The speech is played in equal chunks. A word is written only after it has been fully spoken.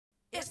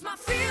It's my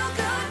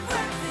feel-good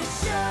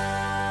breakfast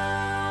show.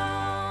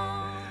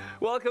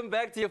 Welcome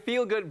back to your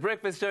feel-good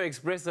breakfast show,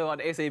 Expresso on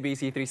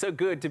SABC3. So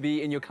good to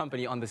be in your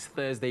company on this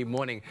Thursday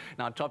morning.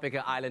 Now,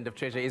 Tropika Island of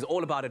Treasure is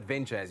all about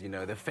adventure, as you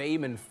know, the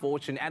fame and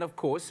fortune, and of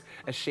course,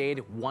 a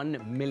shared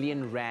R1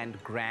 million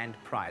grand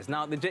prize.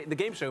 Now, the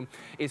game show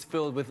is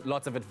filled with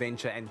lots of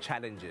adventure and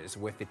challenges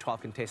with the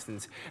 12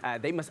 contestants.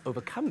 They must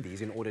overcome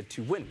these in order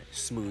to win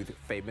smooth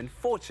fame and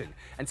fortune.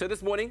 And so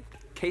this morning,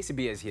 Kay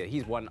Sibiya is here.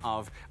 He's one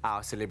of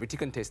our celebrity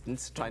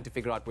contestants trying to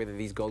figure out whether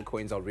these gold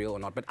coins are real or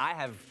not. But I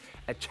have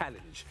a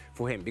challenge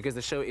for him because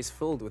the show is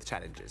filled with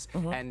challenges.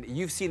 And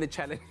you've seen the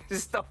challenge.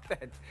 Stop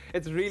that.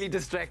 It's really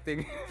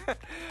distracting.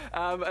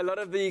 A lot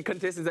of the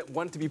contestants that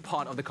want to be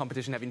part of the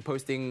competition have been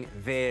posting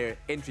their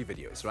entry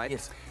videos, right?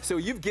 Yes. So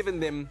you've given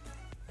them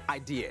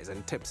ideas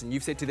and tips and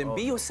you've said to them,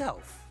 be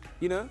yourself.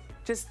 You know,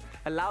 just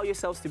allow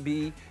yourselves to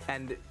be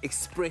and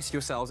express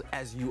yourselves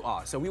as you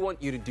are. So we want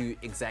you to do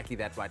exactly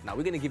that right now.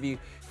 We're going to give you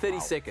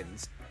 30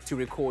 seconds to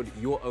record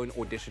your own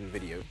audition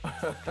video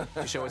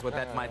to show us what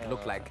that might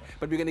look like.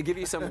 But we're going to give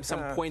you some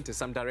pointers,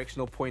 some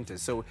directional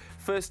pointers. So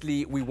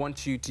firstly, we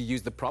want you to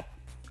use the prop,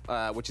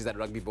 which is that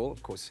rugby ball.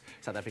 Of course,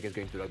 South Africa is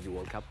going to the Rugby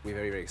World Cup. We're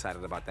very, very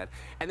excited about that.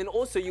 And then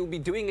also you'll be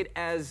doing it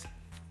as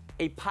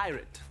a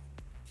pirate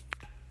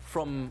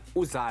from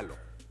Uzalo.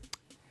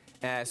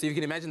 So you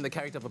can imagine the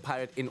character of a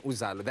pirate in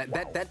Uzalo,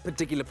 that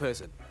particular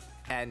person.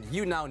 And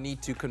you now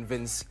need to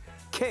convince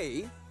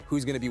Kay,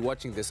 who's going to be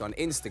watching this on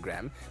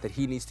Instagram, that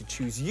he needs to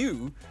choose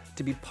you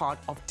to be part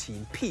of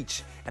Team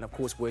Peach. And of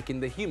course, work in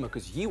the humor,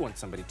 because you want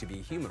somebody to be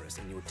humorous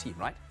in your team,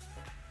 right?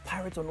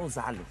 Pirate on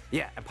Uzalo.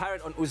 Yeah, a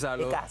pirate on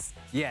Uzalo. Ikas.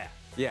 Yeah.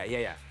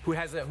 Who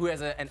has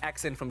an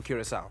accent from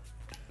Curacao.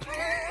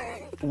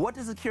 What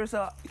does a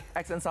Curacao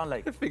accent sound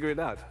like? Figure it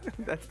out.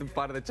 That's the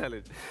part of the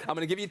challenge. I'm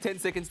going to give you 10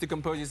 seconds to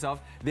compose yourself.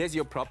 There's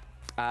your prop.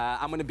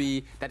 I'm going to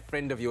be that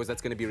friend of yours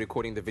that's going to be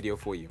recording the video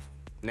for you.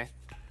 Ne?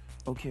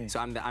 Okay. So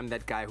I'm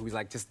that guy who's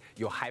like just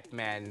your hype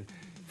man.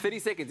 30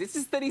 seconds. It's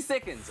just 30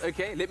 seconds,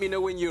 okay? Let me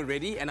know when you're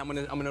ready, and I'm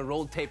gonna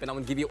roll tape, and I'm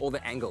gonna give you all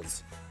the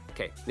angles.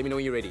 Okay, let me know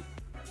when you're ready.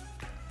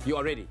 You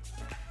are ready?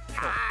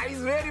 Ah, he's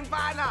ready,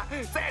 partner.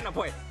 Say no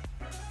point.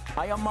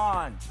 I am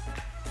on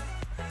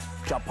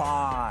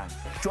Japan.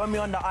 Join me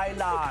on the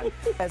island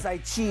as I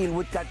chill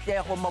with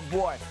Katlego, my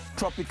boy.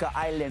 Tropika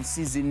Island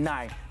Season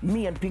 9.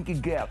 Me and Pinky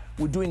Girl,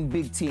 we're doing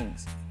big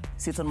things.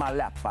 Sit on my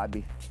lap,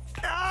 Bobby.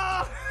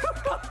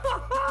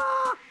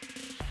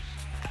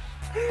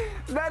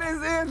 That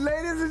is it,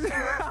 ladies and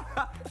gentlemen.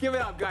 Give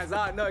it up, guys.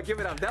 No, give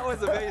it up. That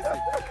was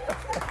amazing.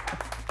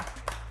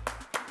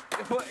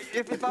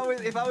 If I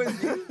was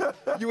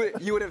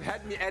you would have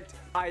had me at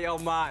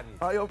Ayaman.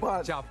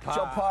 Ayaman.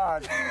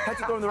 Japan. Had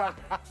to go on the right.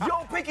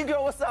 Yo, Pinky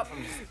Girl, what's up?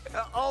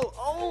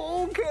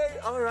 Okay.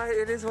 All right,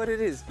 it is what it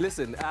is.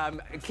 Listen,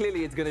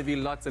 clearly it's going to be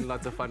lots and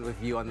lots of fun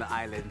with you on the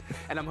island.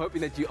 And I'm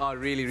hoping that you are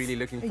really, really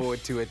looking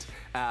forward to it.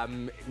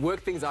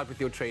 Work things out with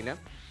your trainer.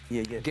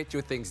 Yeah. Get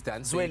your things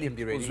done so you can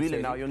be ready.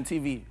 Really, now you're on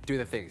TV. Do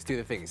the things.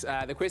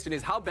 The question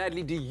is, how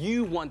badly do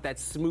you want that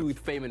smooth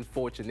fame and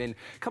fortune? Then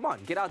come on,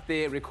 get out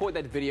there, record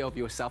that video of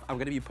yourself. I'm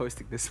going to be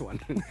posting this one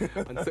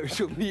on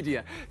social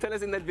media. Tell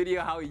us in that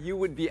video how you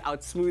would be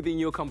out smoothing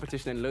your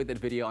competition, and load that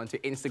video onto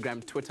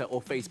Instagram, Twitter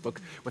or Facebook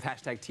with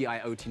hashtag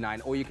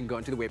 #TIOT9, or you can go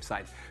onto the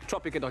website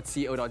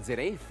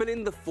tropika.co.za, fill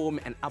in the form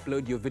and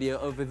upload your video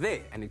over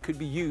there. And it could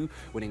be you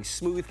winning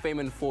smooth fame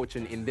and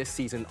fortune in this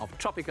season of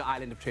Tropika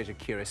Island of Treasure,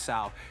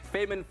 Curacao.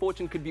 Fame and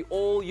fortune could be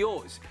all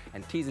yours.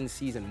 And T's and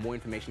C's and more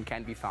information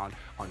can be found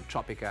on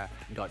tropika.co.za.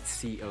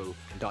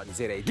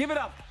 Give it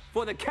up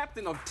for the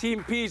captain of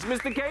Team Peach,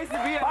 Mr. Kay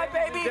Sibiya, Bye,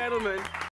 ladies baby. and gentlemen.